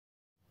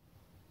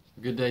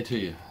Good day to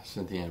you,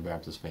 Cynthia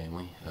Baptist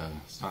family.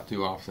 It's not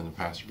too often the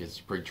pastor gets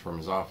to preach from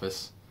his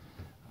office,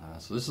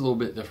 so this is a little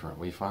bit different.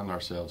 We find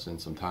ourselves in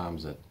some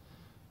times that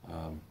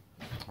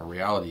our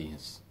reality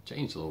has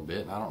changed a little bit,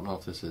 and I don't know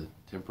if this is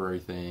a temporary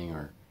thing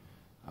or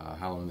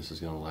how long this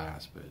is going to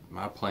last, but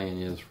my plan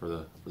is for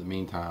the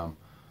meantime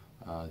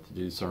to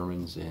do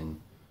sermons and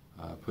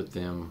put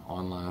them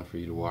online for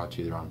you to watch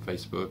either on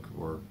Facebook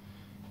or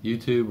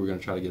YouTube. We're going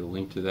to try to get a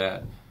link to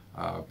that.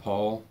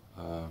 Paul,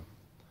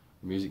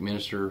 music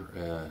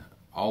minister,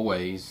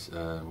 always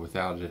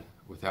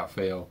without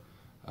fail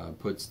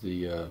puts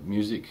the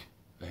music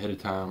ahead of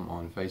time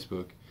on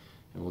Facebook,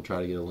 and we'll try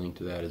to get a link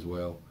to that as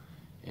well.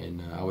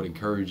 And I would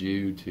encourage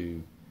you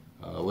to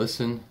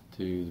listen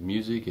to the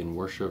music and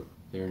worship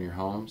there in your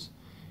homes,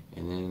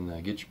 and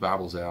then get your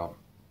Bibles out,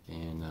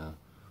 and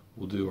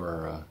we'll do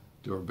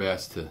our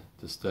best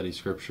to study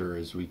Scripture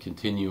as we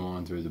continue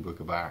on through the book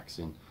of Acts.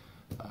 And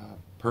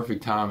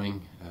perfect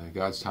timing,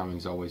 God's timing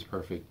is always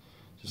perfect.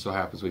 Just so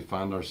happens we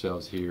find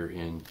ourselves here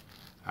in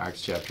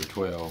Acts chapter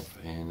 12,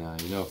 and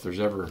if there's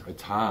ever a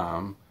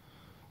time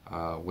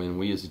when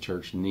we as a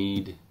church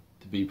need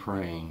to be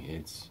praying,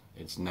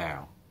 it's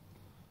now,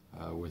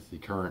 with the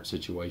current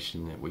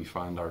situation that we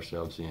find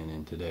ourselves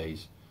in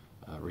today's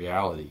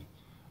reality.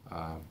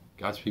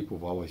 God's people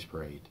have always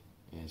prayed,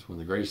 and it's one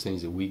of the greatest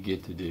things that we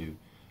get to do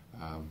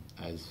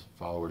as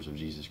followers of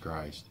Jesus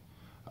Christ.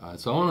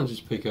 So I want to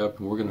just pick up,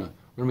 and we're gonna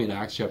be in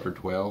Acts chapter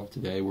 12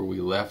 today, where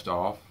we left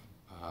off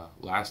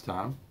last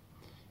time,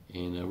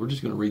 and we're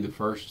just going to read the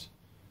first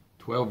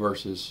 12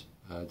 verses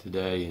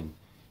today,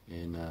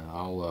 and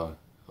I'll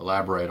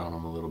elaborate on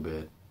them a little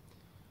bit.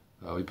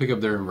 We pick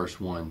up there in verse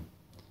 1.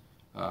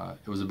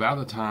 It was about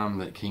the time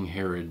that King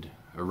Herod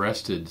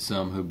arrested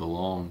some who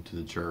belonged to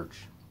the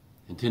church,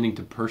 intending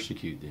to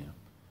persecute them.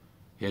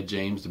 He had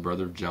James, the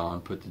brother of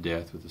John, put to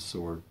death with a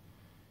sword.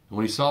 And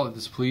when he saw that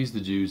this pleased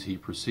the Jews, he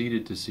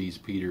proceeded to seize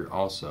Peter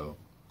also.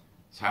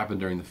 This happened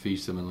during the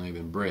feast of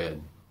unleavened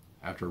bread.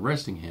 After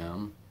arresting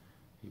him,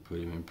 he put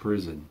him in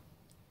prison,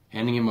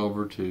 handing him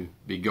over to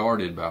be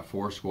guarded by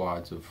 4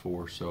 squads of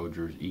 4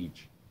 soldiers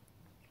each.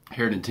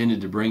 Herod intended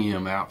to bring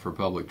him out for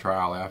public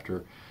trial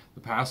after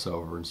the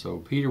Passover, and so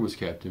Peter was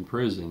kept in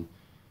prison,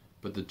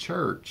 but the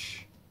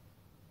church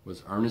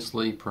was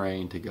earnestly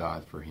praying to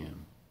God for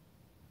him.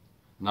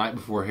 The night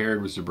before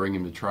Herod was to bring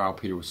him to trial,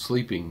 Peter was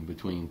sleeping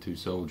between 2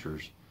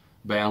 soldiers,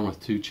 bound with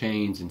 2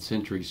 chains, and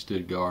sentries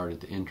stood guard at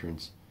the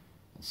entrance.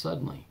 And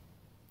suddenly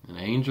an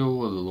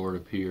angel of the Lord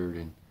appeared,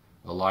 and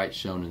a light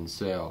shone in the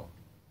cell.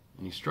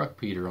 And he struck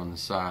Peter on the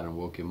side and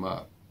woke him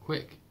up.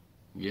 "Quick,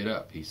 get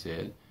up," he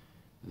said.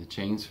 And the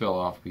chains fell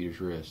off Peter's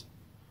wrist.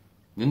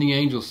 Then the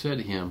angel said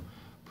to him,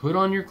 "Put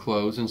on your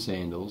clothes and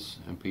sandals."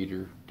 And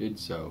Peter did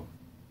so.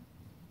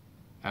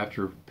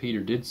 After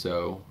Peter did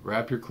so,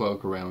 "Wrap your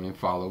cloak around me and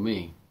follow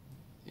me."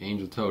 The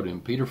angel told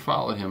him. Peter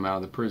followed him out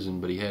of the prison,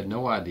 but he had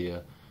no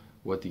idea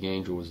what the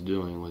angel was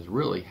doing was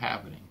really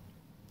happening.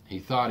 He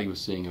thought he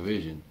was seeing a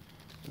vision.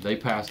 They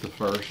passed the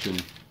 1st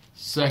and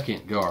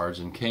 2nd guards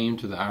and came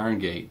to the iron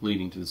gate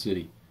leading to the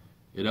city.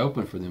 It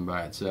opened for them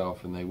by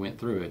itself, and they went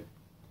through it.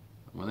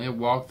 When they had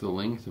walked the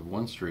length of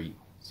one street,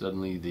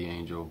 suddenly the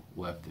angel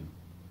left him.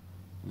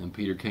 And then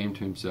Peter came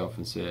to himself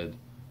and said,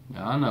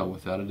 "Now I know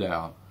without a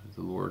doubt that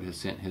the Lord has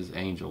sent his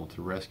angel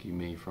to rescue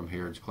me from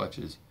Herod's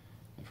clutches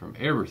and from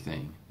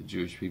everything the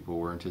Jewish people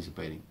were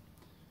anticipating."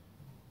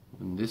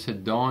 When this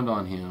had dawned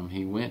on him,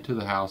 he went to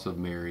the house of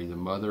Mary, the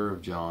mother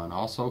of John,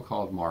 also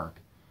called Mark,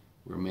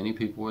 where many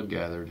people had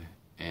gathered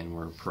and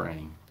were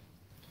praying.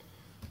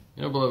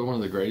 Beloved, one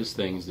of the greatest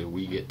things that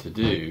we get to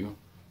do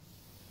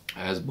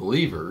as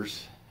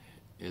believers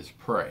is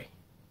pray.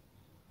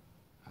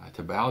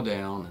 To bow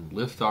down and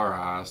lift our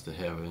eyes to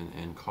heaven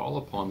and call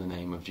upon the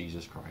name of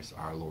Jesus Christ,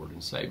 our Lord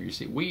and Savior. You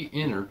see, we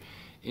enter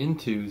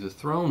into the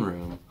throne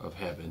room of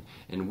heaven,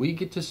 and we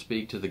get to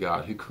speak to the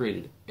God who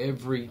created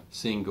every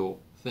single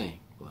thing,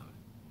 beloved.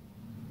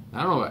 Now,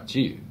 I don't know about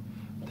you,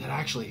 but that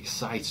actually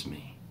excites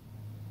me.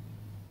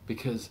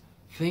 Because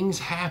things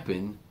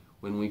happen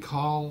when we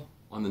call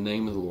on the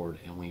name of the Lord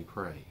and we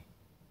pray.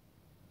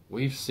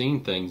 We've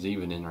seen things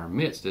even in our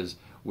midst as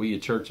we, a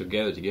church, have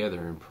gathered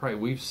together and pray.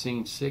 We've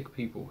seen sick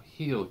people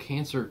healed.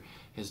 Cancer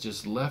has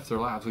just left their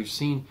lives. We've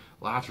seen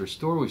lives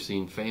restored. We've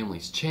seen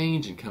families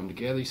change and come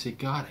together. You see,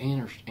 God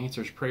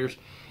answers prayers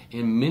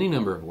in many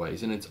number of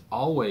ways, and it's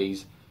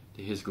always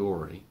to His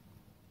glory,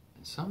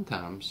 and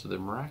sometimes to the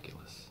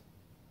miraculous.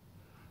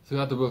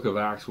 Throughout the book of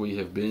Acts, we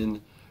have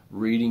been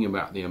reading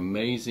about the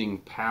amazing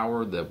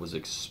power that was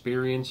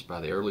experienced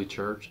by the early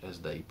church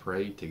as they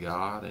prayed to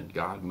God, and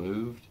God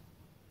moved.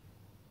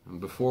 And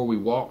before we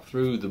walked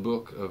through the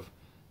book of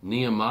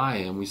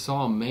Nehemiah, and we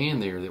saw a man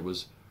there that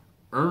was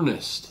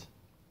earnest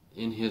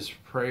in his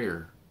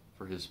prayer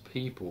for his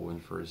people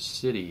and for his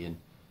city, and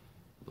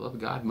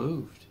beloved, God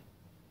moved.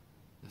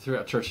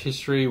 Throughout church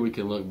history, we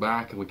can look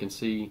back and we can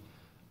see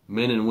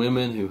men and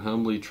women who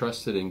humbly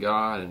trusted in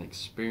God and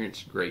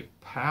experienced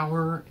great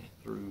power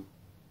through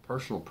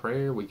personal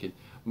prayer. We could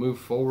move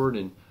forward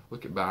and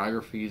look at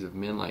biographies of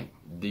men like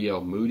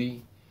D.L.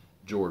 Moody,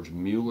 George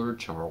Mueller,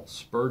 Charles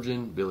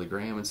Spurgeon, Billy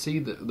Graham, and see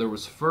that there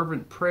was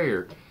fervent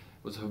prayer,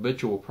 was a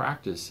habitual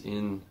practice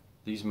in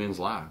these men's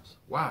lives.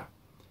 Why?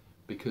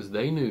 Because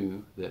they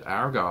knew that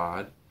our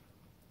God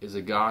is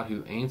a God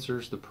who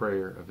answers the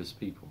prayer of his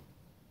people.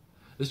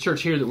 This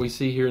church here that we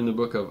see here in the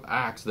book of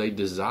Acts, they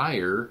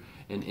desire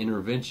an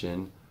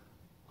intervention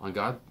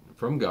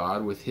from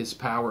God with his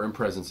power and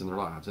presence in their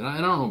lives. And I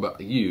don't know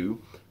about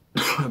you,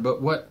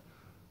 but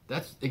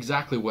that's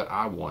exactly what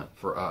I want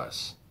for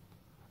us.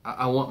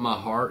 I want my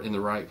heart in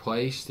the right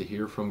place to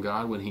hear from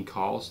God when he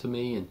calls to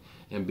me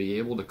and be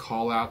able to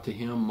call out to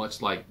him,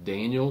 much like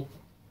Daniel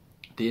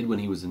did when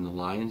he was in the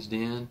lion's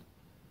den.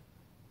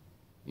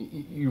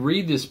 You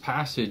read this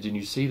passage and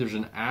you see there's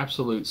an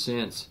absolute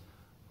sense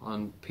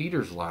on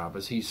Peter's life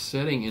as he's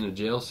sitting in a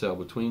jail cell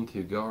between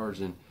two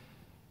guards, and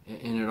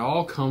it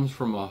all comes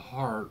from a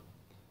heart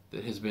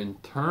that has been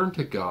turned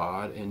to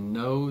God and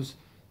knows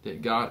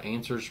that God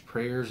answers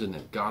prayers and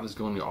that God is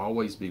going to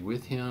always be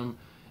with him.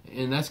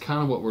 And that's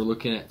kind of what we're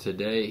looking at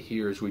today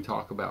here as we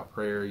talk about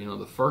prayer. You know,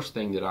 the first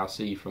thing that I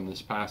see from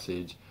this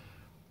passage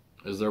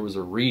is there was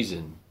a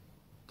reason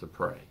to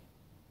pray.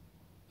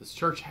 This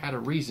church had a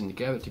reason to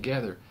gather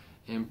together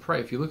and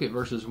pray. If you look at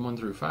verses 1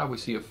 through 5, we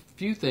see a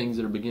few things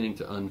that are beginning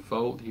to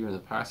unfold here in the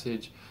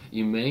passage.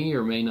 You may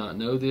or may not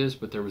know this,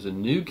 but there was a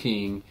new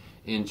king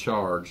in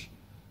charge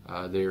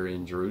there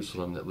in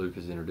Jerusalem that Luke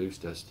has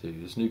introduced us to.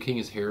 This new king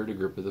is Herod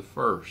Agrippa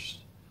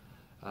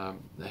I.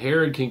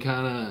 Herod can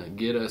kind of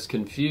get us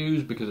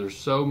confused because there's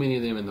so many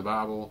of them in the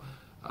Bible,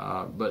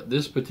 but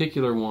this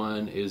particular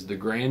one is the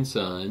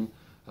grandson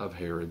of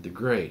Herod the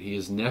Great. He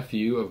is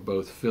nephew of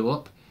both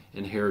Philip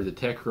and Herod the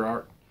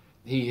Tetrarch.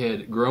 He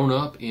had grown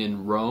up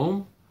in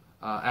Rome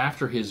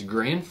after his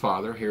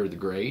grandfather, Herod the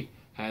Great,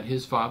 had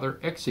his father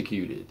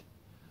executed.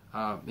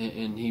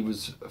 And he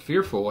was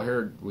fearful.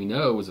 Herod, we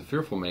know, was a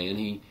fearful man.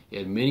 He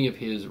had many of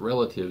his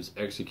relatives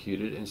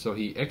executed, and so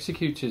he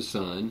executes his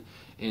son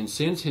and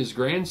sends his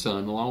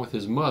grandson, along with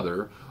his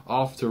mother,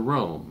 off to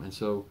Rome. And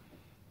so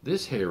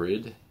this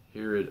Herod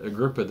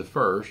Agrippa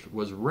I,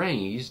 was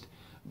raised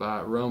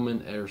by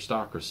Roman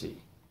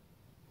aristocracy,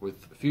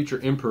 with future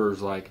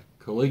emperors like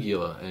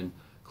Caligula and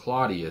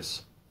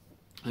Claudius,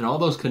 and all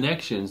those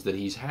connections that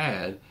he's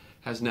had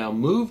has now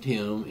moved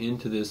him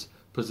into this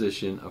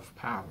position of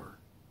power.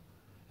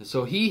 And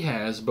so he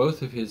has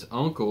both of his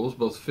uncles,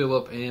 both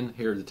Philip and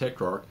Herod the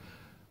Tetrarch,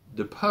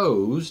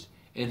 deposed,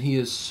 and he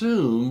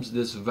assumes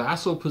this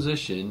vassal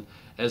position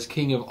as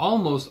king of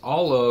almost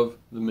all of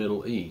the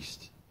Middle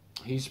East.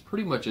 He's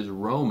pretty much as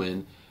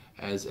Roman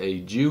as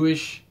a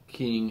Jewish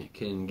king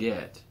can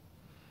get.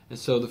 And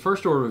so the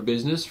first order of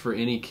business for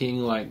any king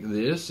like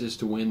this is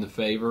to win the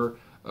favor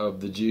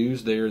of the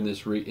Jews there in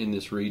this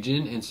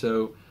region. And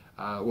so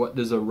what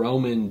does a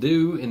Roman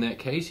do in that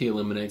case? He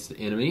eliminates the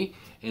enemy.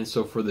 And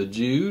so for the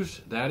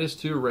Jews, that is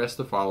to arrest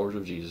the followers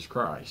of Jesus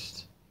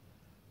Christ.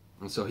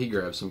 And so he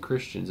grabs some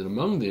Christians, and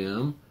among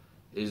them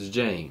is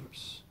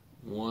James,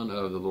 one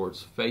of the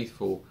Lord's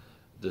faithful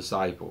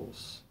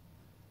disciples.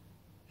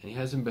 And he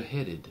has him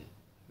beheaded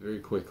very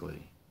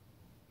quickly.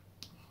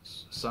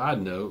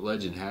 Side note,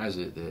 legend has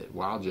it that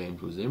while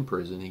James was in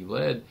prison, he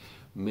led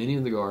many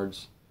of the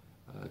guards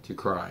to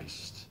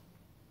Christ.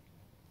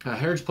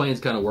 Herod's plan is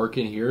kind of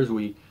working here as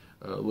we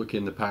look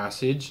in the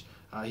passage.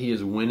 He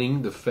is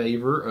winning the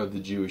favor of the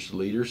Jewish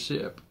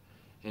leadership.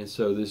 And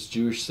so this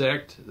Jewish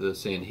sect, the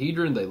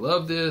Sanhedrin, they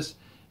love this.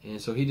 And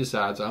so he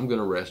decides, I'm going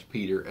to arrest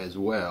Peter as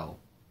well.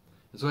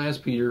 And so he has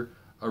Peter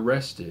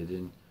arrested.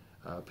 And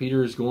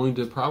Peter is going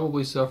to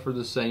probably suffer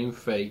the same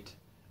fate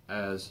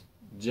as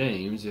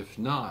James, if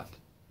not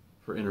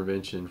for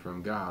intervention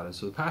from God. And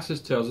so the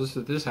passage tells us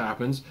that this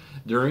happens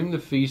during the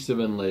Feast of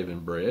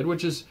Unleavened Bread,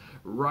 which is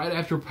right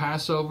after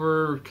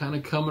Passover, kind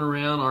of coming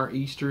around our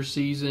Easter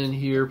season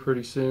here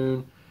pretty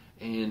soon.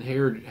 And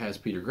Herod has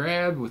Peter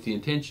grabbed with the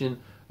intention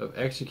of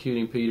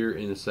executing Peter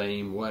in the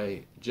same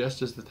way,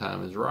 just as the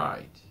time is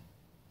right.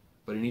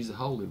 But he needs to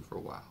hold him for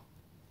a while.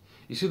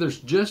 You see, there's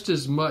just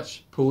as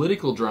much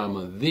political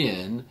drama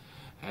then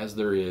as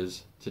there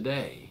is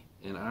today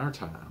in our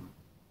time.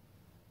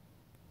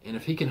 And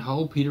if he can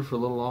hold Peter for a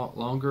little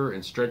longer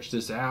and stretch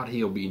this out,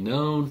 he'll be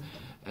known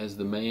as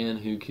the man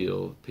who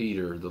killed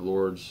Peter, the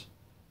Lord's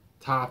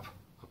top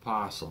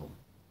apostle.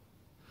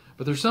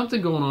 But there's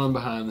something going on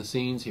behind the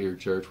scenes here,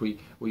 church.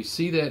 We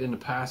see that in the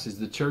passage.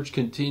 The church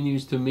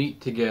continues to meet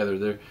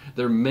together.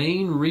 Their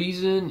main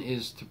reason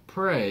is to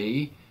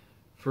pray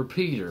for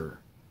Peter.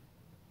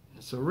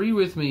 So read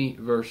with me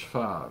verse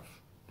 5.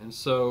 And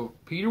so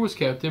Peter was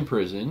kept in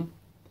prison,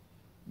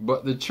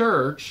 but the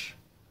church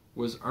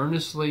was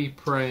earnestly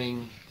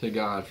praying to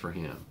God for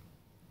him.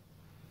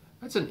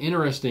 That's an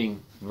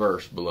interesting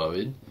verse,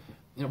 beloved.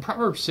 You know,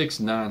 Proverbs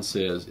 6:9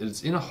 says,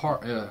 it's in a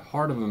heart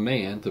of a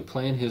man to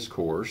plan his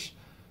course,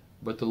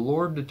 but the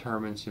Lord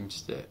determines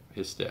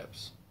his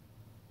steps.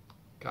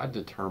 God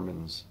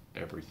determines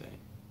everything.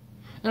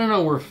 And I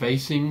know we're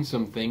facing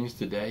some things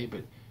today,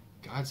 but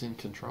God's in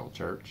control,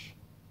 church.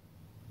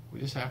 We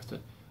just have to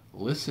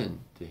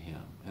listen to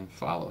him and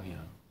follow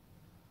him.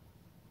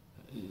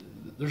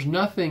 there's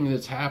nothing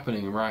that's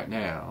happening right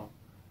now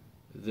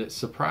that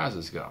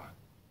surprises God.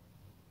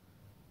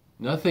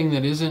 Nothing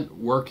that isn't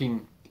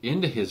working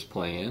into His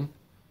plan.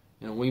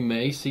 We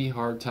may see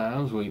hard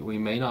times. We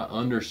may not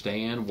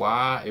understand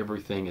why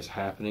everything is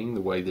happening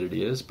the way that it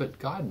is, but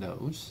God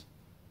knows.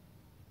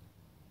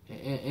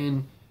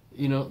 And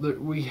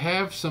we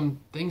have some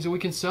things that we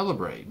can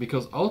celebrate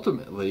because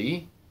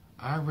ultimately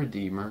our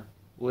Redeemer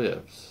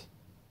lives.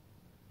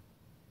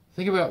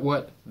 Think about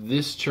what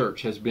this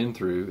church has been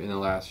through in the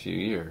last few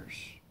years.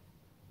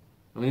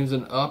 It was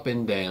an up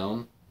and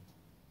down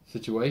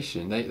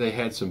situation. They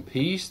had some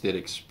peace. They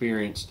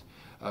experienced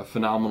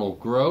phenomenal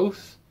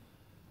growth.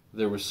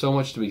 There was so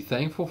much to be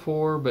thankful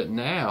for, but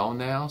now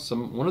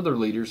one of their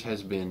leaders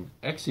has been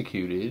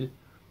executed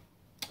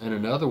and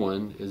another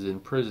one is in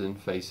prison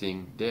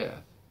facing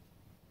death.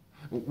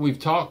 We've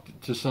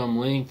talked to some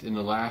length in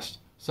the last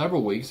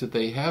several weeks that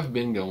they have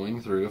been going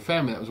through a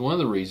famine. That was one of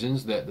the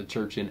reasons that the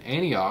church in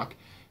Antioch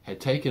had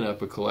taken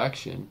up a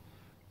collection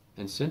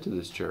and sent to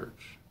this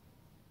church.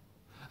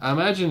 I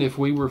imagine if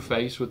we were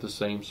faced with the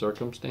same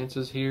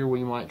circumstances here,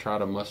 we might try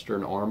to muster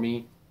an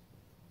army,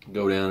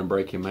 go down and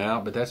break him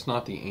out, but that's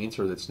not the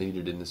answer that's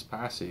needed in this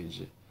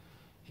passage.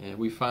 And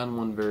we find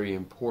one very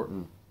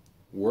important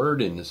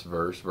word in this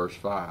verse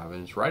 5,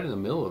 and it's right in the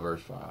middle of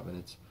verse 5, and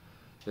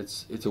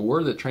it's a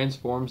word that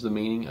transforms the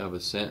meaning of a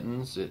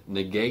sentence. It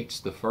negates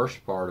the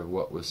first part of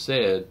what was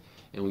said,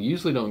 and we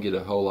usually don't get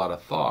a whole lot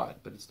of thought,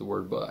 but it's the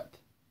word but.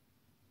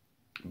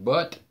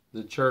 But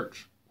the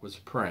church was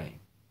praying.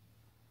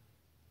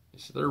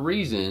 So their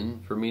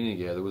reason for meeting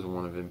together was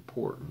one of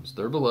importance.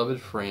 Their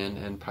beloved friend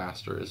and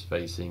pastor is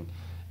facing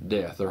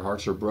death. Their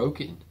hearts are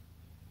broken.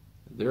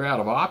 They're out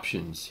of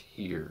options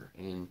here.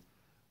 And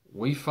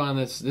we find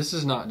that this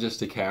is not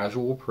just a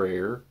casual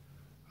prayer.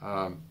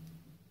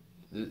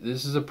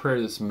 This is a prayer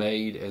that's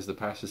made, as the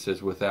pastor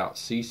says, without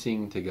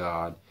ceasing to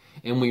God.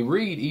 And we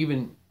read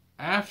even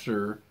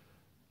after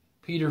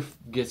Peter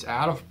gets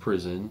out of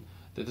prison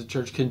that the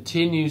church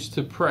continues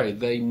to pray.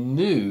 They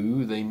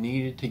knew they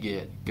needed to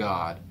get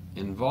God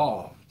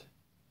involved.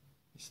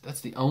 That's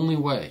the only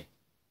way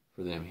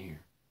for them here.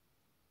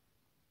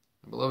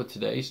 Beloved,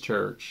 today's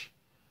church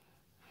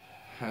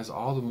has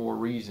all the more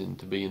reason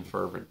to be in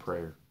fervent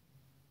prayer.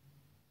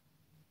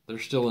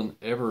 There's still an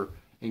ever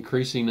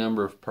increasing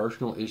number of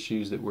personal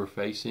issues that we're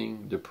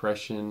facing: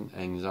 depression,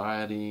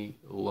 anxiety,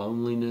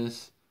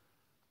 loneliness.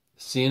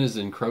 Sin is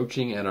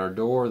encroaching at our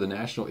door. The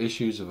national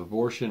issues of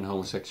abortion,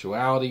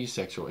 homosexuality,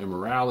 sexual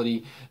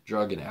immorality,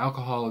 drug and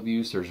alcohol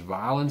abuse. There's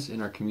violence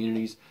in our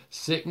communities.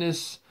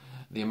 Sickness,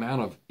 the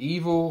amount of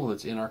evil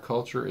that's in our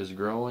culture is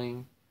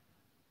growing.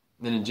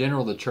 And in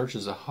general, the church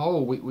as a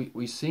whole,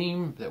 we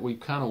seem that we've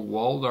kind of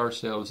walled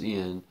ourselves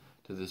in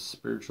to this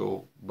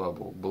spiritual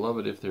bubble.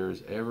 Beloved, if there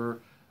is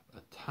ever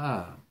a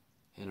time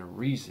and a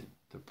reason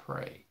to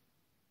pray,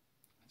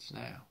 it's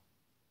now.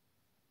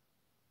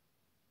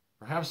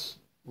 Perhaps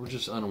we're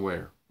just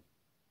unaware.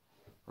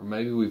 Or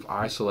maybe we've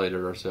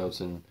isolated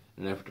ourselves in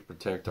an effort to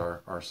protect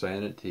our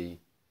sanity.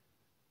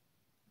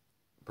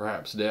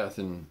 Perhaps death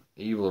and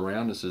evil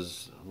around us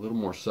is a little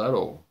more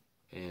subtle,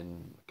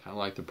 and kind of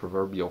like the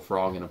proverbial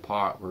frog in a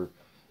pot. We're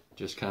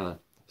just kind of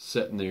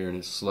sitting there and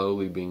it's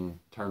slowly being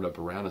turned up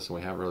around us and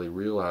we haven't really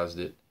realized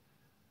it.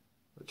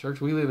 But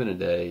church, we live in a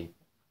day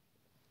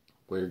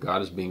where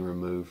God is being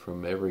removed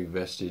from every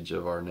vestige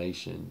of our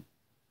nation.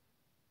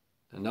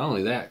 And not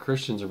only that,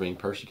 Christians are being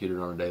persecuted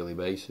on a daily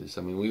basis.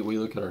 I mean, we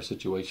look at our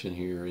situation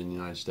here in the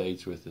United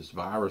States with this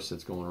virus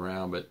that's going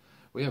around, but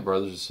we have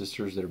brothers and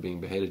sisters that are being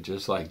beheaded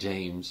just like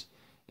James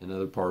in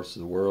other parts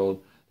of the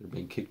world. They're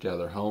being kicked out of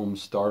their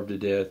homes, starved to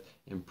death,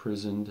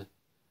 imprisoned.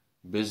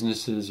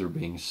 Businesses are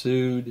being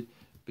sued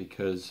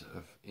because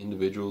of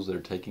individuals that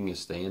are taking a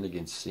stand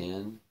against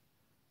sin.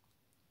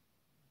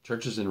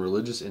 Churches and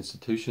religious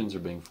institutions are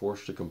being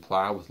forced to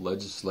comply with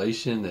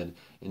legislation that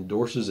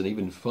endorses and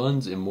even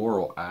funds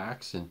immoral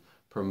acts and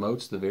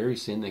promotes the very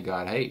sin that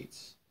God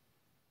hates.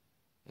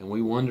 And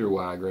we wonder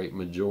why a great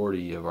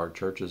majority of our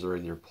churches are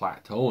either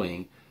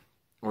plateauing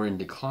or in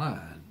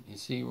decline. You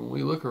see, when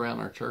we look around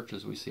our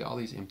churches, we see all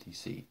these empty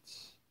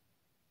seats.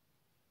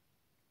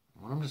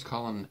 What I'm just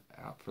calling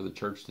out for the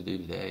church to do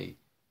today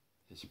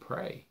is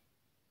pray.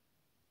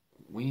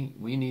 We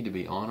need to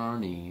be on our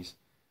knees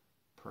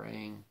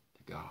praying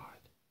to God.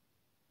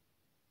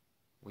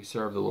 We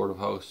serve the Lord of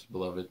hosts,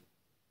 beloved.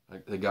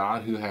 The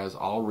God who has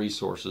all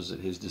resources at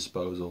His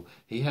disposal.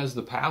 He has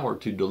the power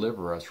to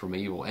deliver us from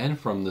evil and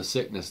from the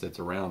sickness that's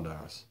around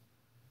us.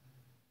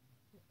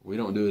 We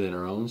don't do it in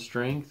our own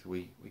strength.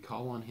 We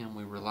call on Him.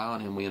 We rely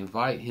on Him. We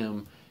invite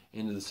Him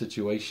into the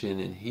situation,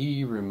 and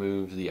He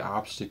removes the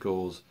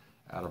obstacles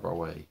out of our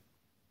way.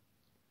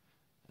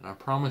 And I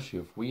promise you,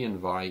 if we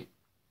invite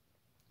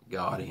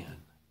God in,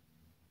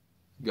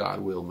 God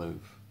will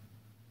move.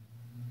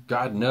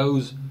 God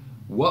knows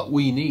what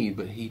we need,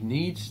 but He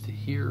needs to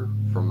hear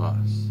from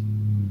us.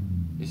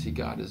 You see,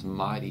 God is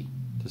mighty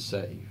to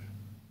save.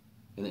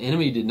 And the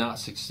enemy did not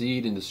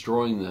succeed in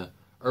destroying the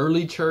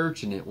early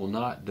church, and it will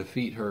not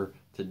defeat her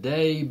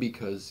today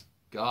because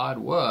God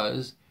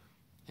was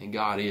And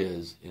God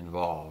is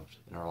involved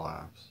in our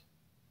lives.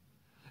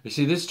 You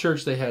see, this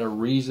church, they had a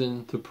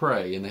reason to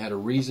pray, and they had a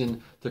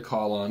reason to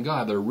call on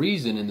God. The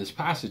reason in this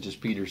passage is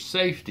Peter's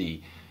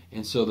safety.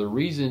 And so the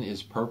reason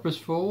is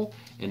purposeful,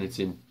 and it's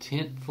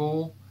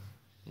intentional.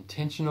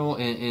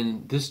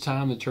 And this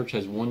time the church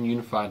has one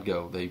unified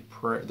goal.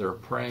 They're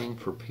praying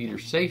for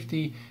Peter's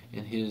safety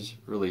and his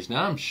release.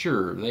 Now, I'm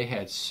sure they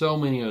had so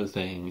many other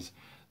things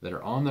that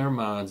are on their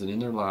minds and in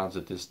their lives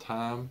at this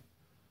time.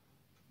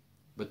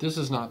 But this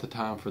is not the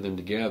time for them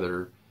to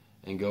gather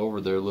and go over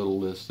their little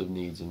list of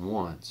needs and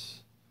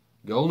wants.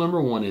 Goal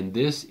number one in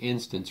this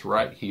instance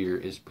right here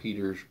is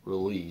Peter's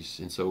release.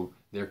 And so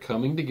they're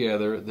coming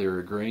together. They're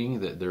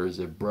agreeing that there is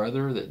a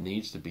brother that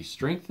needs to be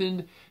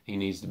strengthened. He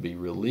needs to be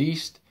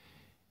released.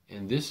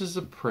 And this is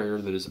a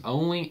prayer that is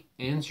only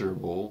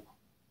answerable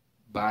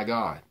by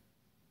God.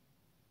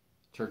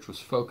 The church was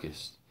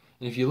focused.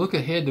 And if you look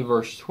ahead to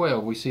verse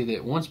 12, we see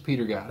that once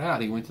Peter got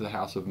out, he went to the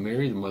house of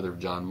Mary, the mother of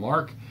John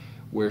Mark,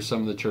 where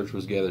some of the church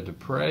was gathered to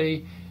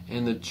pray.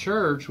 And the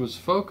church was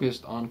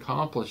focused on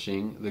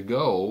accomplishing the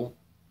goal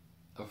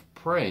of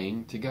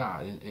praying to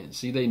God. And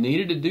see, they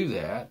needed to do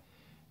that.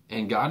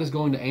 And God is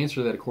going to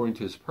answer that according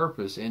to his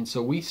purpose. And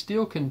so we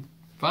still can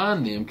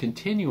find them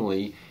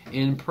continually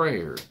in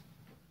prayer.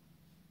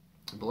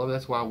 Beloved,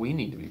 that's why we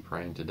need to be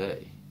praying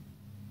today.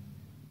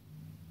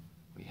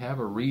 We have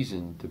a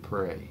reason to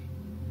pray.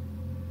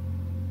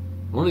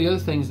 One of the other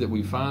things that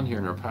we find here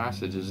in our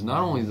passage is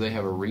not only do they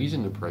have a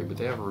reason to pray, but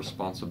they have a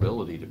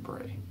responsibility to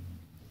pray.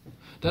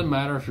 It doesn't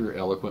matter if you're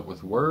eloquent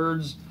with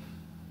words.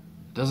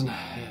 It doesn't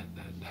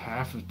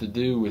have to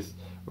do with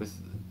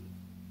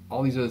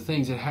all these other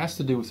things. It has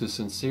to do with the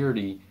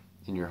sincerity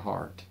in your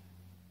heart.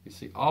 You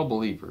see, all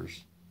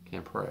believers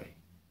can pray.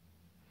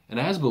 And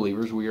as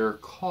believers, we are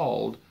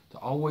called to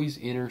always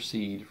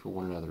intercede for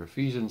one another.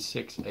 Ephesians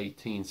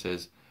 6:18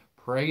 says,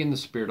 pray in the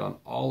Spirit on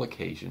all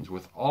occasions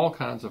with all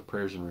kinds of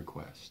prayers and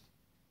requests.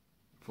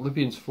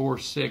 Philippians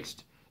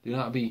 4:6, do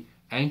not be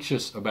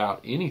anxious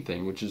about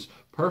anything, which is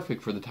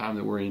perfect for the time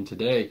that we're in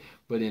today,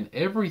 but in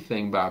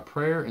everything by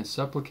prayer and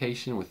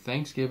supplication with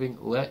thanksgiving,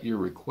 let your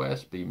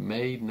requests be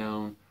made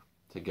known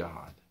to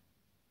God.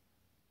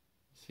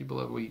 See,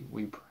 beloved,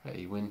 we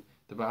pray. When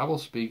the Bible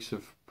speaks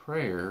of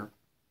prayer,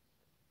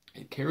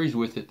 it carries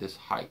with it this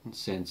heightened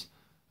sense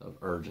of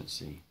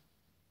urgency.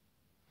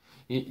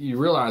 You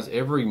realize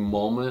every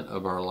moment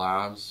of our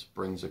lives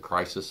brings a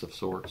crisis of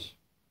sorts.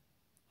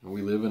 And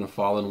we live in a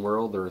fallen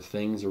world. There are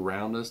things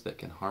around us that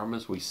can harm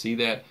us. We see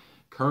that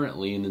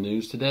currently in the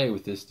news today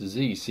with this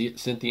disease. See,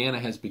 Cynthiana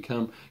has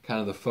become kind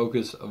of the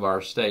focus of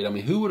our state. I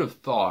mean, who would have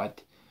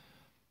thought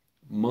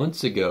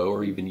months ago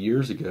or even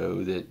years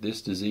ago that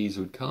this disease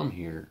would come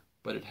here?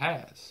 But it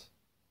has.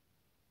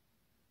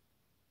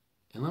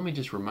 And let me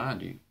just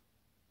remind you,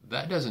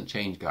 that doesn't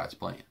change God's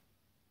plan.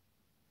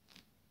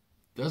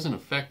 It doesn't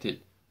affect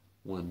it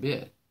one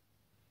bit.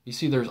 You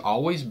see, there's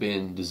always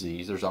been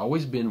disease, there's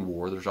always been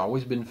war, there's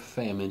always been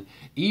famine.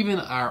 Even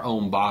our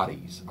own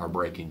bodies are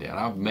breaking down.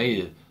 I've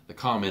made the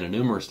comment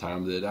numerous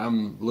times that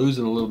I'm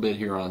losing a little bit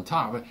here on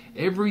top.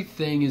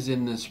 Everything is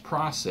in this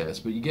process,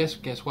 but you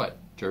guess what,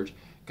 church?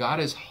 God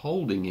is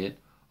holding it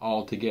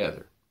all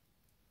together.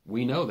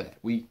 We know that.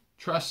 We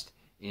trust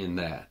in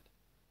that.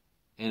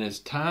 And as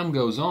time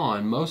goes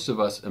on, most of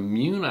us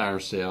immune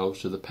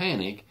ourselves to the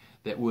panic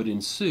that would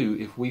ensue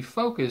if we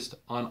focused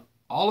on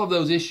all of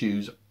those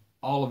issues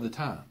all of the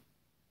time.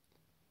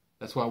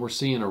 That's why we're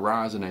seeing a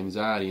rise in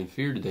anxiety and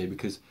fear today,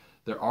 because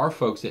there are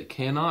folks that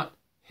cannot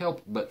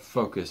help but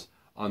focus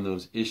on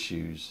those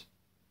issues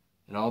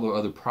and all the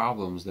other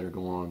problems that are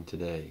going on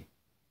today.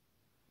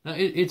 Now,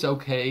 it's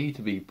okay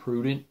to be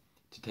prudent,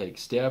 to take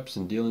steps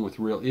in dealing with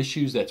real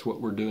issues. That's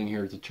what we're doing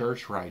here at the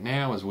church right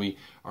now as we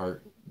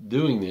are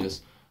doing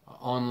this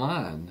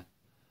online.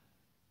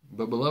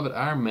 But beloved,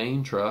 our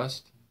main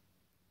trust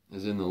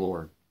is in the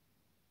Lord.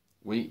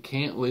 We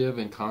can't live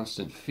in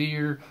constant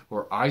fear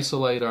or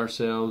isolate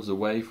ourselves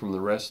away from the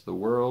rest of the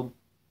world.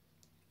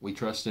 We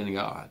trust in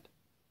God.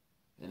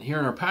 And here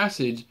in our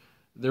passage,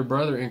 their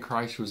brother in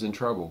Christ was in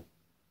trouble.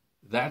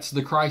 That's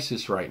the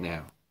crisis right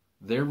now.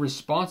 Their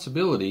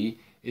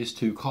responsibility is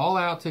to call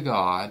out to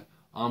God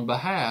on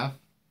behalf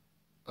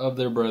of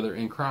their brother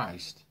in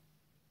Christ.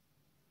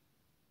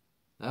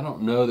 I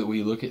don't know that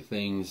we look at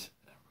things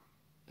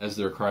as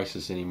their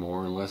crisis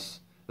anymore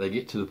unless they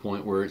get to the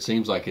point where it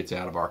seems like it's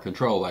out of our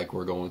control, like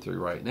we're going through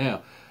right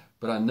now.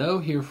 But I know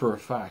here for a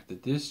fact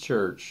that this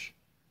church,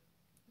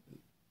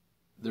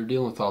 they're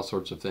dealing with all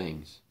sorts of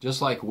things.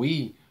 Just like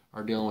we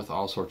are dealing with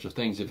all sorts of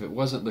things. If it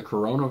wasn't the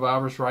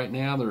coronavirus right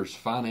now, there's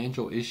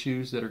financial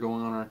issues that are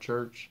going on in our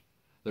church.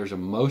 There's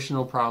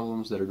emotional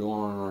problems that are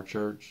going on in our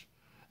church.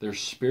 There's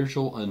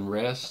spiritual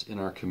unrest in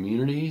our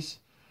communities.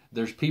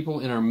 There's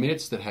people in our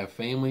midst that have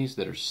families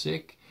that are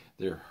sick.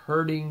 They're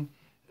hurting.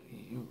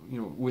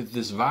 With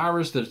this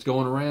virus that's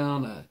going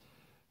around,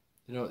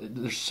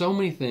 there's so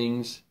many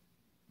things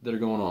that are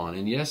going on.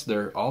 And yes,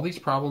 all these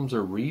problems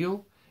are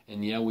real.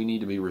 And yeah, we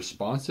need to be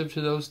responsive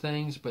to those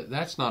things. But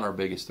that's not our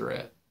biggest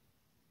threat.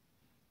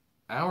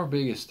 our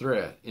biggest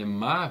threat, in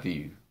my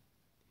view,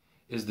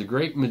 is the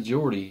great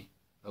majority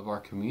of our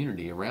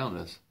community around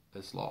us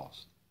that's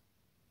lost.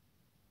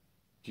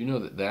 Do you know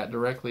that that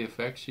directly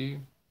affects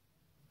you?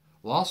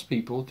 Lost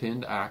people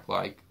tend to act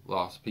like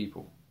lost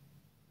people.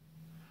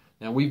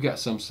 Now, we've got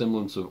some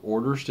semblance of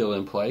order still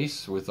in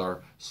place with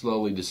our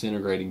slowly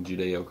disintegrating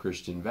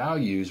Judeo-Christian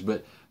values,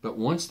 but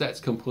once that's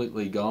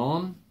completely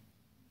gone,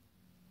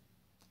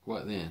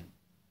 what then?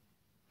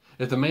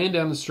 If the man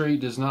down the street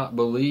does not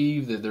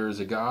believe that there is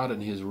a God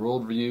and his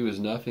worldview is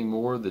nothing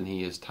more than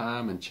he is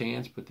time and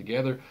chance put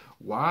together,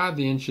 why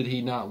then should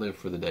he not live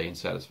for the day and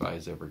satisfy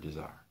his every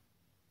desire?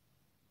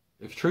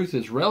 If truth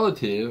is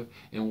relative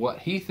and what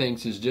he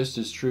thinks is just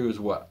as true as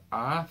what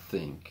I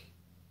think,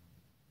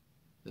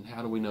 then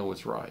how do we know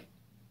what's right?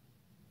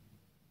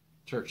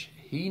 Church,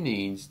 he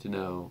needs to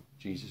know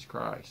Jesus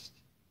Christ.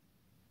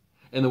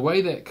 And the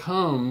way that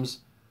comes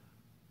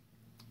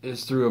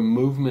is through a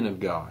movement of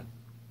God.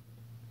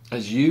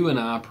 As you and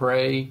I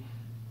pray,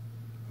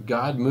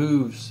 God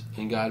moves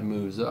and God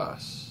moves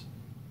us.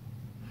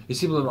 You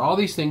see, beloved, all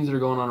these things that are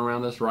going on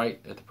around us right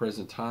at the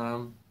present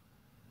time,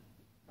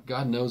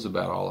 God knows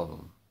about all of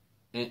them.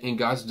 And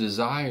God's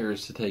desire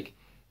is to take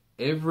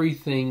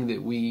everything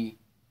that we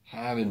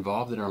have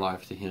involved in our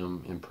life to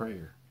Him in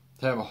prayer.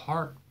 To have a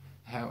heart,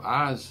 have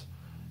eyes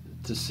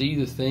to see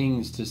the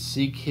things, to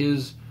seek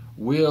His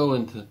will,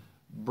 and to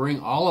bring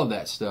all of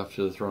that stuff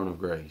to the throne of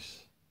grace.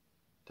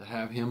 To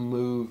have Him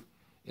move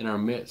in our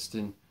midst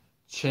and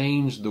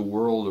change the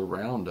world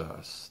around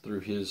us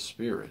through His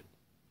Spirit.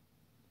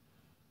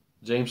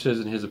 James says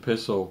in his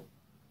epistle,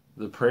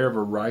 the prayer of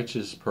a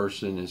righteous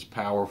person is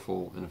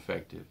powerful and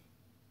effective.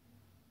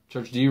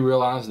 Church, do you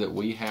realize that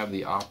we have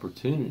the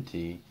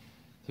opportunity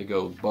to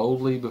go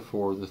boldly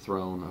before the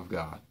throne of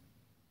God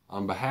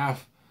on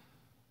behalf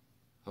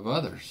of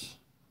others?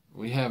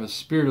 We have a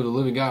Spirit of the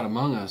living God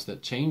among us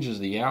that changes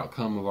the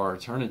outcome of our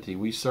eternity.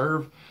 We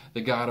serve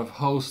the God of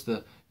hosts,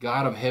 the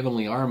God of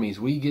heavenly armies.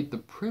 We get the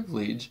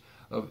privilege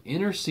of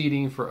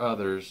interceding for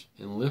others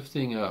and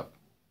lifting up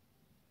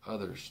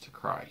others to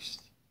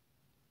Christ.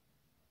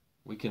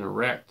 We can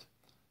erect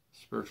a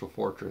spiritual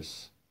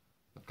fortress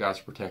of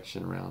God's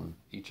protection around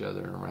each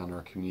other and around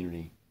our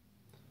community.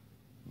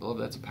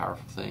 Beloved, that's a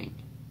powerful thing.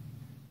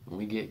 When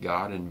we get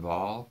God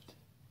involved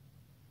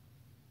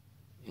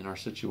in our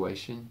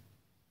situation,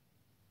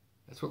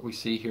 that's what we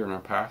see here in our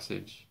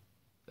passage.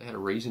 They had a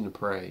reason to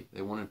pray.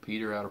 They wanted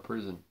Peter out of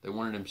prison. They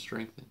wanted him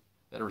strengthened.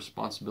 They had a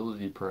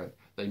responsibility to pray.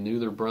 They knew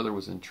their brother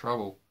was in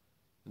trouble.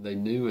 And they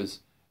knew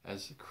as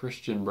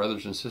Christian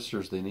brothers and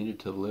sisters, they needed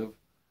to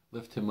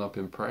lift him up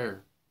in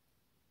prayer.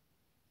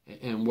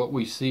 And what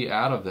we see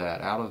out of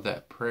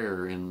that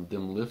prayer and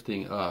them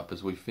lifting up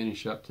as we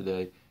finish up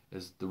today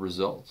is the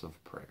results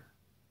of prayer.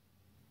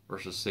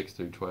 Verses 6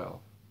 through 12.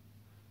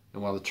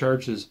 And while the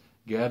church is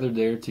gathered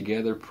there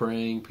together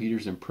praying,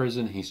 Peter's in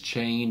prison. He's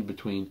chained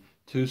between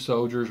two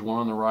soldiers,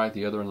 one on the right,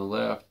 the other on the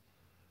left.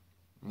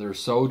 There are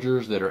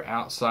soldiers that are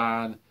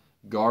outside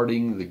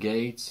guarding the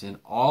gates, and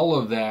all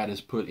of that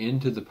is put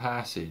into the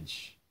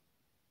passage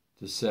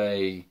to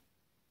say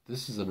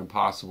this is an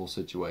impossible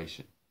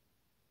situation.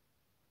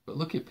 But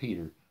look at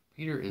Peter.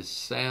 Peter is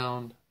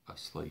sound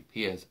asleep.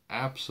 He has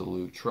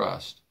absolute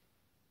trust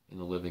in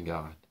the living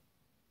God.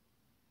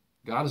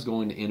 God is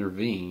going to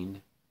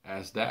intervene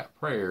as that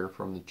prayer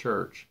from the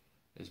church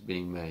is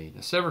being made.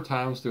 Now, several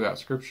times throughout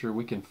Scripture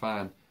we can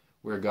find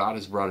where God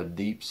has brought a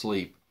deep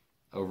sleep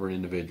over an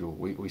individual.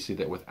 We see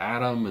that with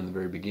Adam in the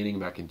very beginning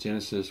back in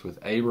Genesis, with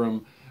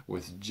Abram,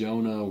 with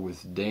Jonah,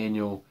 with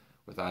Daniel,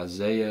 with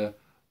Isaiah.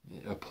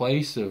 A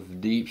place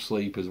of deep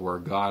sleep is where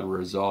God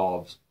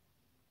resolves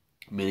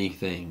many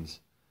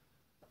things.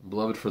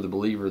 Beloved, for the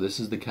believer, this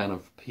is the kind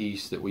of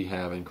peace that we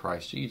have in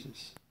Christ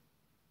Jesus.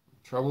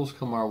 Troubles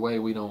come our way,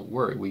 we don't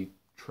worry. We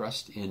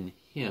trust in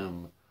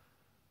Him.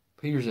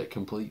 Peter's at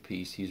complete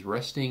peace. He's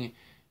resting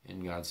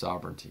in God's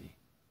sovereignty.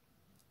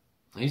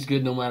 He's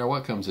good no matter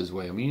what comes his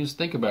way. I mean, you just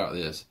think about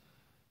this.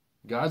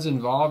 God's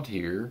involved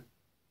here,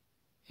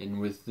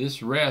 and with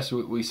this rest,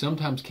 we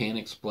sometimes can't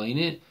explain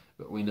it,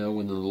 but we know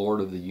when the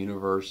Lord of the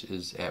universe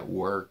is at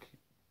work,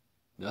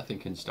 nothing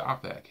can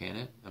stop that, can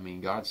it? I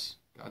mean, God's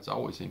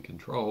always in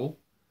control.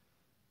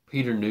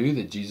 Peter knew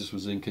that Jesus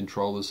was in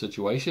control of the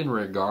situation,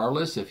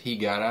 regardless if he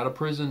got out of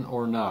prison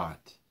or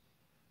not.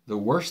 The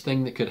worst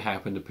thing that could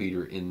happen to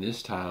Peter in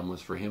this time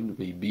was for him to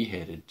be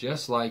beheaded,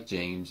 just like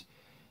James.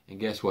 And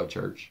guess what,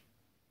 church?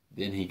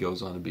 Then he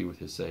goes on to be with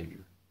his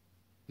Savior.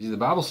 See, the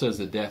Bible says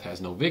that death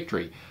has no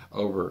victory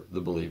over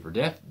the believer.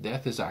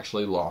 Death has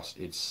actually lost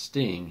its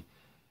sting.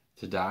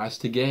 To die is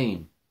to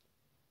gain.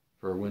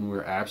 For when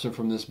we're absent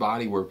from this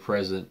body, we're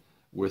present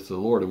with the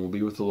Lord, and we'll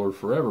be with the Lord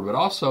forever. But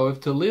also, if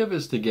to live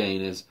is to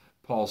gain, as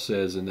Paul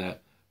says in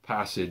that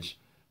passage,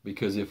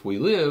 because if we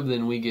live,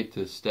 then we get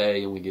to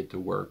stay and we get to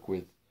work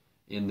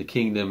in the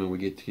kingdom, and we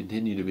get to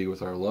continue to be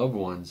with our loved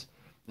ones.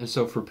 And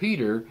so for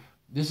Peter,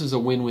 this is a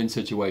win-win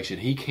situation.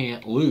 He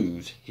can't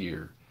lose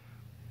here.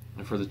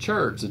 And for the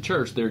church,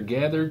 they're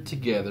gathered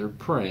together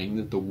praying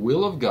that the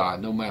will of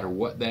God, no matter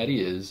what that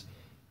is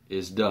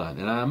is done.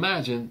 And I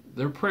imagine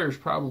their prayers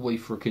probably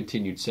for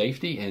continued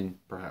safety and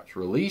perhaps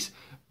release,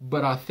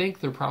 but I think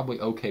they're probably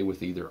okay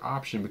with either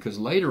option, because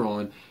later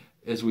on,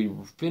 as we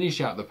finish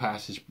out the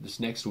passage this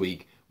next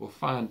week, we'll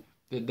find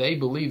that they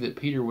believe that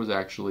Peter was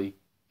actually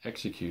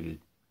executed.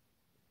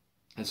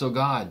 And so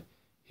God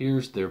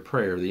hears their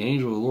prayer. The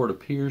angel of the Lord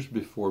appears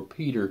before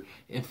Peter.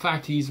 In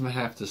fact, he's going to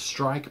have to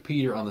strike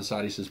Peter on the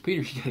side. He says,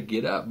 Peter, you got to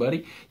get up,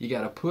 buddy. You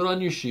got to put on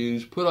your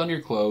shoes, put on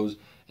your clothes,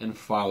 and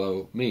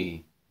follow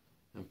me.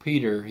 And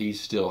Peter,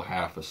 he's still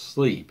half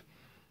asleep.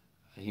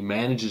 He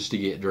manages to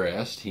get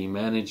dressed. He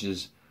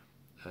manages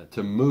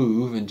to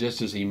move, and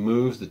just as he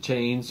moves, the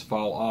chains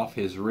fall off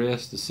his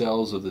wrist, the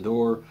cells of the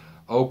door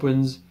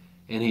opens,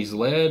 and he's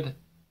led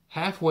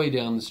halfway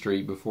down the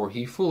street before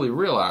he fully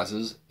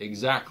realizes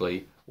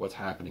exactly what's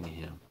happening to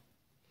him.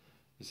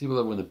 You see,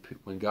 beloved,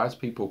 when God's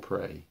people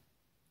pray,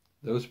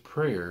 those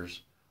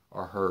prayers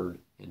are heard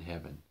in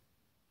heaven.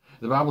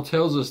 The Bible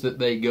tells us that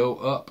they go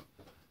up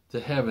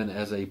to heaven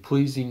as a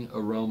pleasing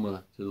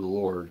aroma to the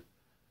Lord.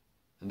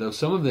 And though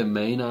some of them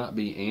may not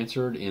be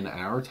answered in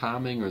our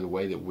timing or the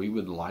way that we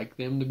would like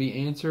them to be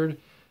answered,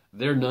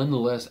 they're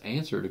nonetheless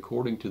answered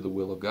according to the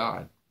will of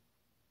God.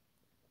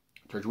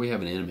 Church, we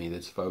have an enemy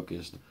that's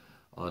focused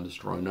on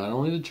destroying not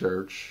only the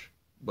church,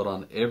 but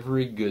on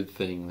every good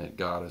thing that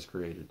God has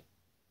created.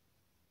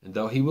 And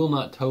though he will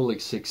not totally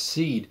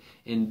succeed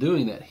in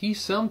doing that, he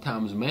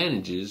sometimes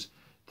manages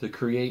to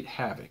create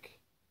havoc.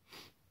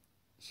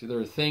 See, there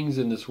are things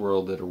in this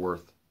world that are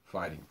worth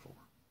fighting for.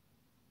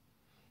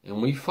 And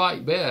we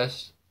fight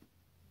best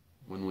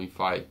when we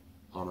fight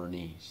on our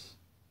knees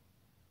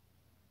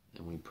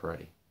and we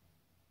pray.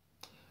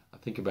 I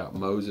think about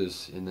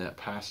Moses in that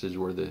passage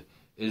where the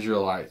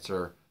Israelites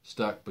are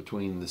stuck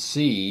between the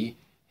sea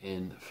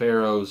and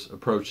Pharaoh's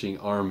approaching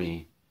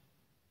army.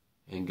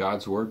 And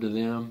God's word to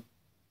them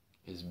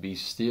is, be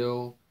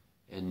still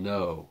and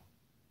know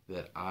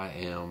that I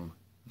am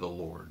the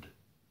Lord.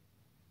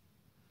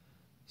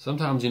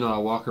 Sometimes, I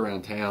walk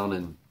around town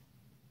and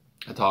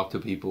I talk to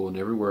people, and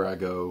everywhere I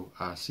go,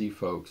 I see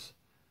folks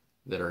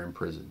that are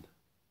imprisoned.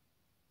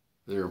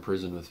 They're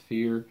imprisoned with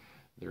fear.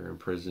 They're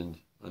imprisoned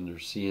under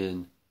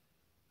sin.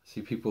 I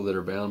see people that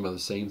are bound by the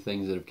same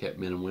things that have kept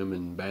men and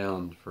women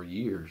bound for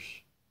years.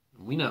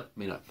 We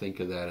may not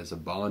think of that as a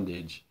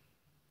bondage,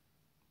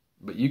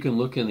 but you can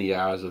look in the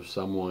eyes of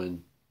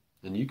someone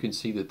and you can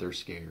see that they're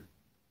scared,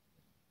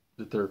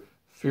 that they're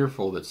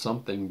fearful that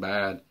something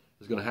bad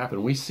is going to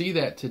happen. We see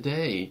that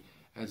today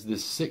as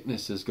this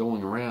sickness is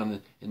going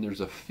around, and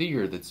there's a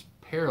fear that's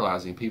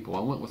paralyzing people. I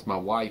went with my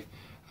wife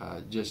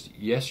just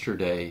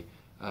yesterday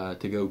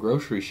to go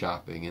grocery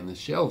shopping, and the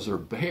shelves are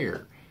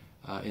bare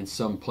in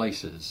some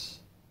places.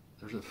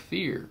 There's a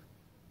fear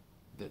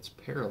that's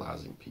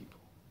paralyzing people.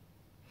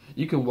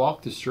 You can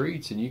walk the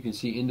streets and you can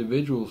see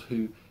individuals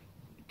who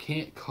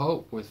can't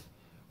cope with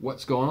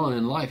what's going on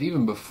in life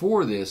even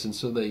before this, and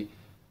so they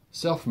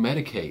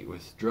self-medicate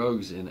with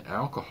drugs and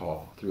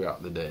alcohol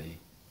throughout the day.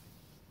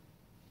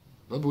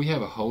 But we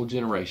have a whole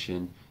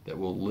generation that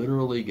will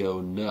literally go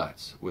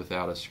nuts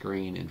without a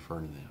screen in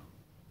front of them.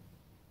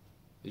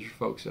 These are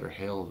folks that are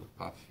held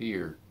by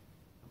fear,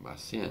 by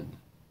sin.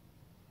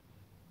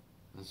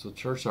 And so,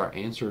 church, our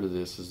answer to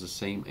this is the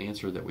same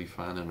answer that we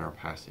find in our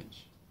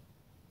passage.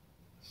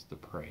 It's to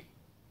pray.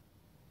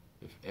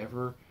 If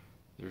ever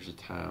there's a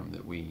time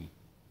that we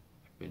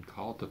have been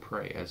called to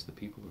pray as the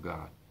people of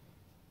God,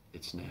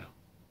 it's now.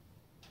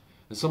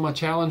 And so my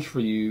challenge for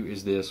you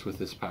is this with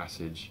this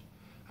passage.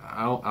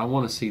 I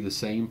want to see the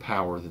same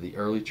power that the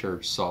early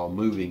church saw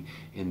moving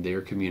in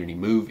their community,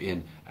 move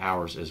in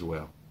ours as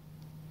well.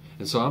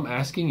 And so I'm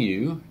asking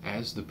you,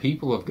 as the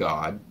people of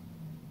God,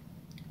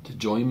 to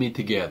join me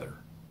together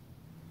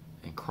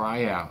and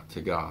cry out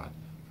to God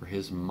for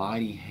his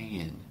mighty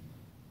hand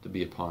to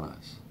be upon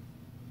us.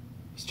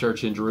 This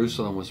church in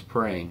Jerusalem was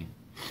praying,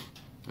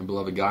 and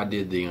beloved, God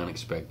did the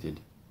unexpected.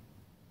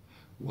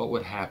 What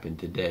would happen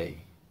today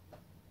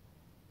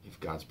if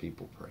God's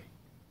people pray?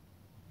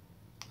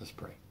 Let's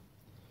pray.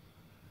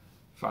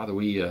 Father,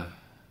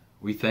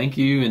 we thank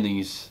you in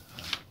these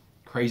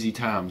crazy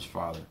times,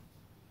 Father,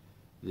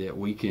 that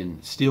we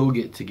can still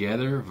get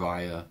together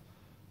via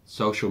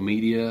social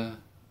media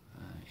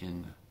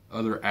and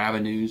other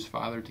avenues,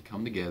 Father, to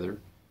come together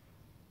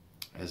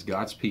as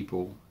God's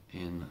people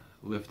and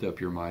lift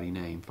up your mighty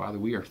name. Father,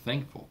 we are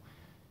thankful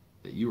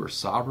that you are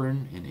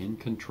sovereign and in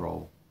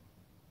control.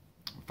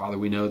 Father,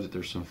 we know that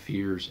there's some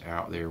fears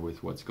out there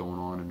with what's going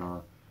on in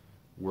our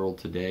world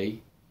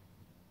today.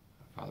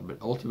 Father, but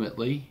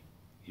ultimately,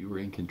 you are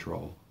in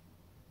control.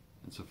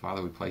 And so,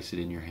 Father, we place it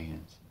in your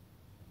hands.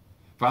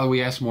 Father,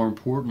 we ask more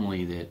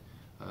importantly that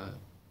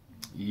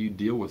you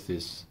deal with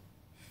this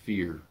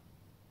fear,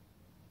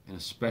 and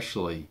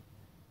especially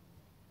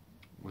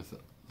with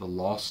the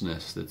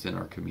lostness that's in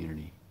our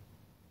community.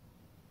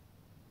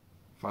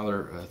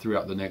 Father,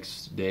 throughout the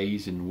next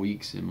days and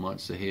weeks and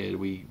months ahead,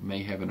 we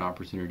may have an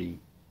opportunity,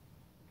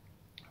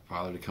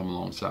 Father, to come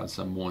alongside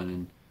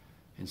someone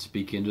and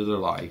speak into their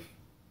life.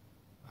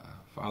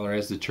 Father,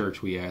 as the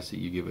church, we ask that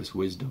you give us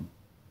wisdom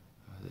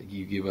that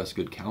you give us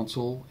good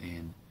counsel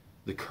and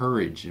the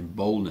courage and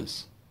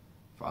boldness,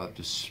 Father,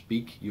 to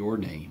speak your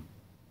name.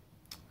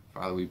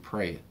 Father, we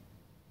pray it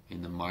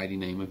in the mighty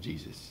name of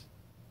Jesus.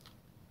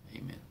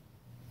 Amen.